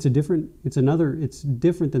 Thayer's. It's different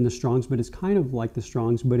than the Strong's, but it's kind of like the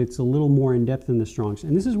Strong's, but it's a little more in depth than the Strong's.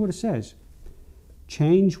 And this is what it says: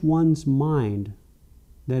 change one's mind,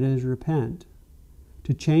 that is, repent.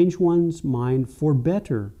 To change one's mind for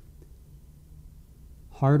better.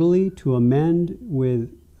 Heartily to amend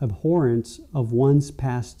with abhorrence of one's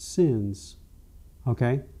past sins.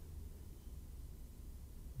 Okay?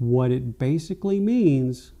 What it basically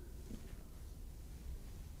means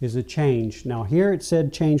is a change. Now here it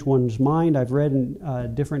said change one's mind. I've read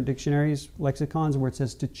in different dictionaries, lexicons, where it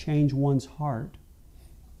says to change one's heart.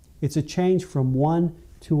 It's a change from one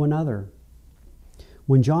to another.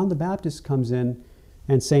 When John the Baptist comes in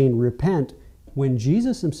and saying repent, when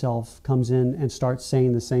Jesus himself comes in and starts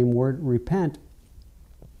saying the same word, repent,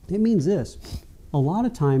 it means this. A lot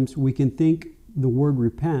of times we can think the word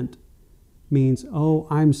repent means, oh,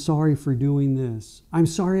 I'm sorry for doing this. I'm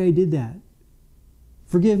sorry I did that.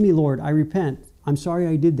 Forgive me, Lord, I repent. I'm sorry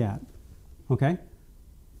I did that. Okay?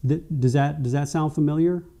 Does that sound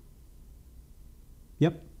familiar?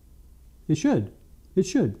 Yep. It should. It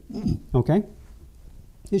should. Okay?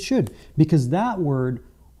 It should. Because that word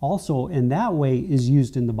also in that way is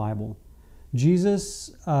used in the Bible.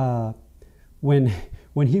 Jesus, when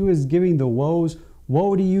he was giving the woes,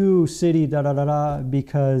 woe to you, city, da-da-da-da,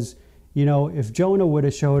 because, if Jonah would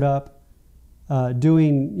have showed up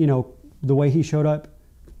doing, the way he showed up,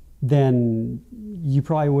 then you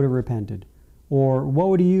probably would have repented. Or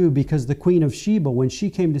woe to you, because the Queen of Sheba, when she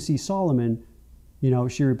came to see Solomon,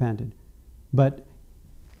 she repented. But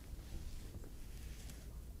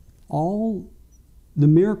all the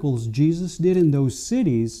miracles Jesus did in those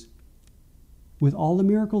cities, with all the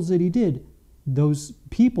miracles that he did, those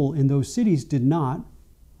people in those cities did not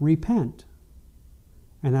repent.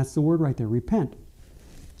 And that's the word right there, repent.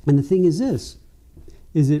 And the thing is this,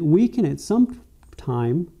 is that we can at some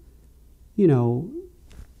time,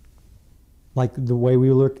 like the way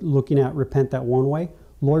we were looking at repent that one way,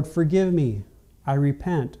 Lord, forgive me, I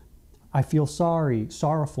repent. I feel sorry,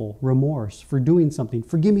 sorrowful, remorse for doing something.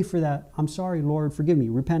 Forgive me for that. I'm sorry, Lord, forgive me.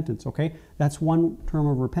 Repentance, okay? That's one term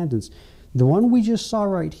of repentance. The one we just saw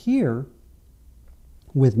right here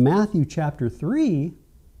with Matthew chapter 3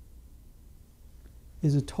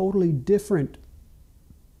 is a totally different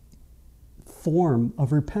form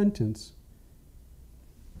of repentance.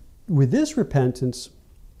 With this repentance,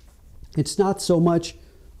 it's not so much,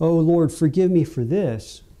 oh, Lord, forgive me for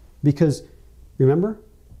this. Because, remember,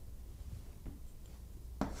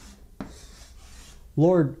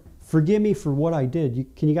 Lord, forgive me for what I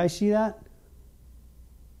did. Can you guys see that?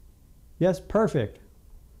 Yes, perfect.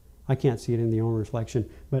 I can't see it in the own reflection,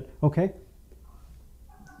 but okay.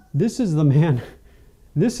 This is the man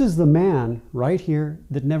right here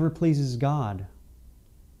that never pleases God.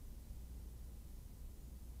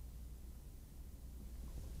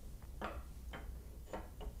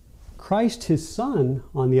 Christ, his Son,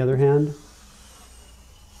 on the other hand,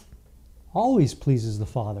 always pleases the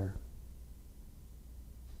Father.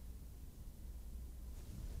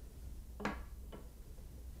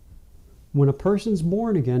 When a person's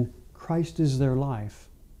born again, Christ is their life.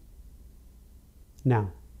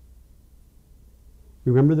 Now,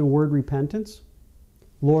 remember the word repentance?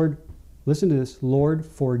 Lord, listen to this. Lord,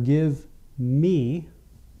 forgive me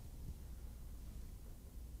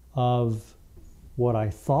of what I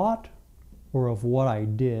thought or of what I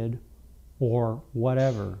did or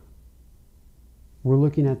whatever. We're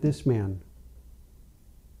looking at this man.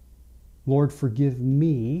 Lord, forgive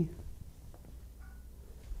me.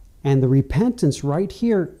 And the repentance right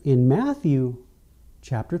here in Matthew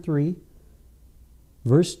chapter 3,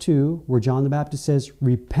 verse 2, where John the Baptist says,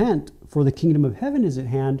 repent, for the kingdom of heaven is at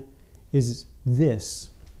hand, is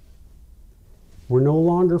this. We're no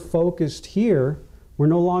longer focused here. We're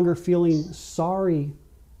no longer feeling sorry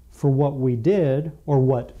for what we did or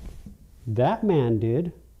what that man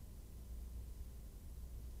did.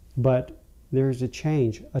 But there's a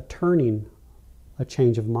change, a turning, a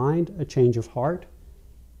change of mind, a change of heart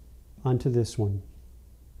unto this one.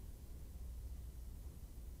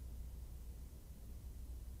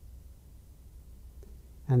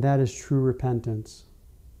 And that is true repentance.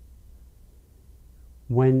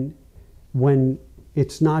 When when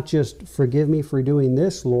it's not just forgive me for doing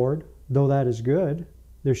this, Lord, though that is good.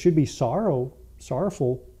 There should be sorrowful.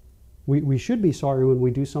 We should be sorry when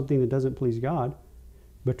we do something that doesn't please God.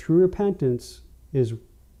 But true repentance is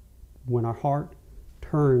when our heart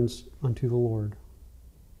turns unto the Lord.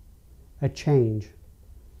 A change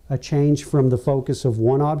from the focus of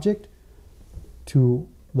one object to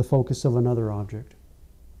the focus of another object.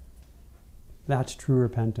 That's true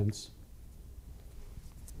repentance.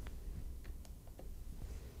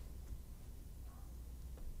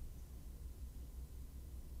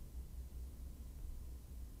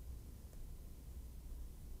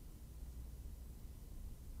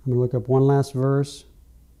 I'm going to look up one last verse.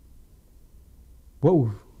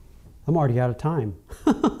 Whoa, I'm already out of time.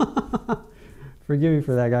 Forgive me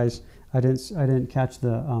for that, guys. I didn't catch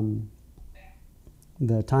the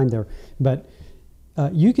time there. But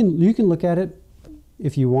you can look at it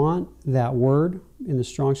if you want, that word in the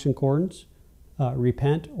Strong's Concordance,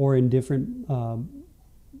 repent, or in different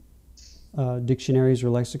dictionaries or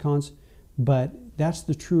lexicons. But that's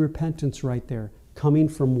the true repentance right there, coming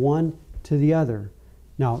from one to the other.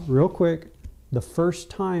 Now, real quick, the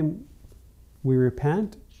first time we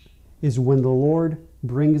repent is when the Lord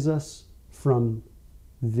brings us from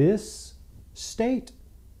this state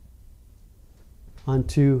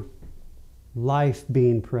unto life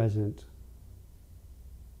being present.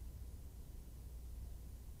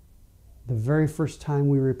 The very first time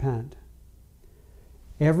we repent.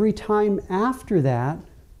 Every time after that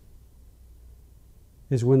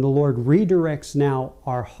is when the Lord redirects now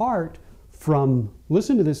our heart from,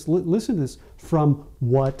 listen to this, from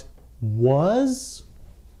what was,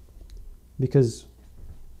 because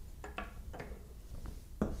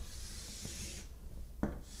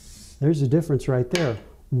there's a difference right there.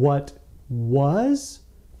 What was,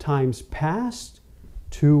 times past,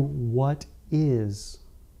 to what is.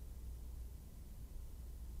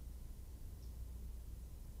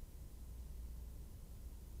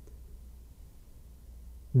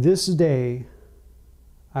 This day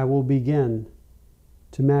I will begin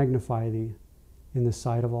to magnify thee in the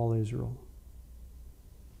sight of all Israel.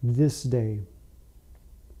 This day.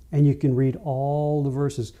 And you can read all the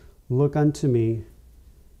verses. Look unto me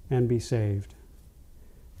and be saved.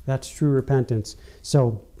 That's true repentance.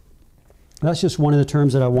 So that's just one of the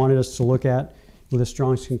terms that I wanted us to look at with the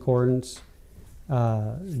Strong's Concordance,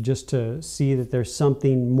 just to see that there's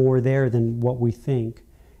something more there than what we think.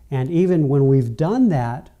 And even when we've done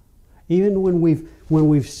that, even when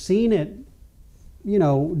we've seen it, you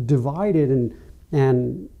know, divided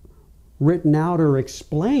and written out or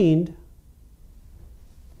explained,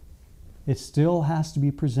 it still has to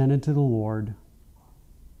be presented to the Lord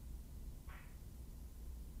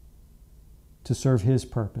to serve His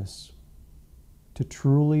purpose, to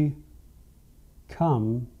truly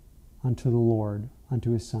come unto the Lord,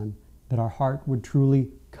 unto His Son, that our heart would truly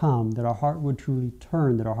come, that our heart would truly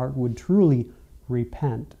turn, that our heart would truly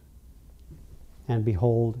repent and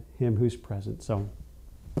behold Him who's present. So,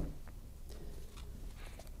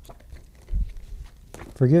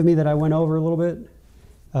 forgive me that I went over a little bit,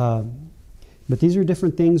 but these are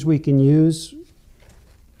different things we can use.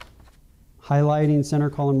 Highlighting center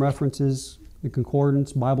column references, the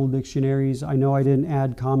concordance, Bible dictionaries. I know I didn't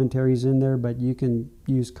add commentaries in there, but you can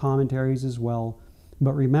use commentaries as well.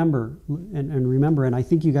 But remember, and I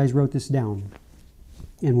think you guys wrote this down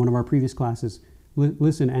in one of our previous classes.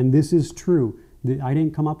 Listen, and this is true. I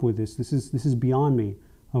didn't come up with this. This is beyond me.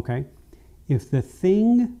 Okay? If the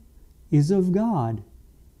thing is of God,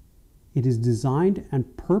 it is designed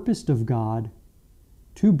and purposed of God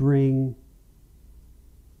to bring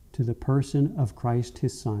to the person of Christ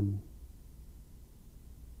His Son.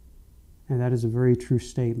 And that is a very true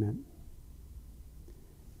statement.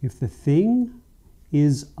 If the thing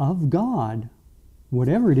is of God,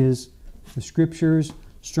 whatever it is, the scriptures,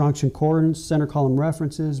 Strong's Concordance, center column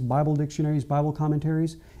references, Bible dictionaries, Bible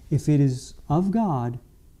commentaries, if it is of God,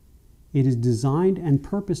 it is designed and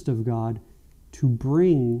purposed of God to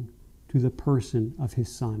bring to the person of His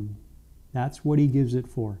Son. That's what He gives it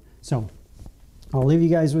for. So, I'll leave you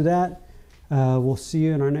guys with that. We'll see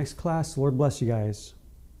you in our next class. Lord bless you guys.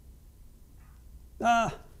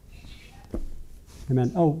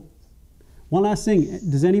 Amen. Oh, one last thing.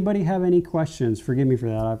 Does anybody have any questions? Forgive me for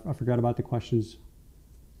that. I forgot about the questions.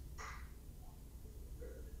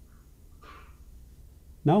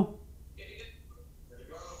 No?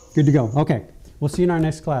 Good to go. Okay. We'll see you in our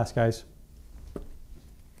next class, guys.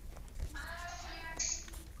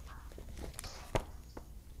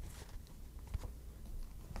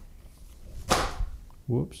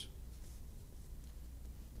 Whoops.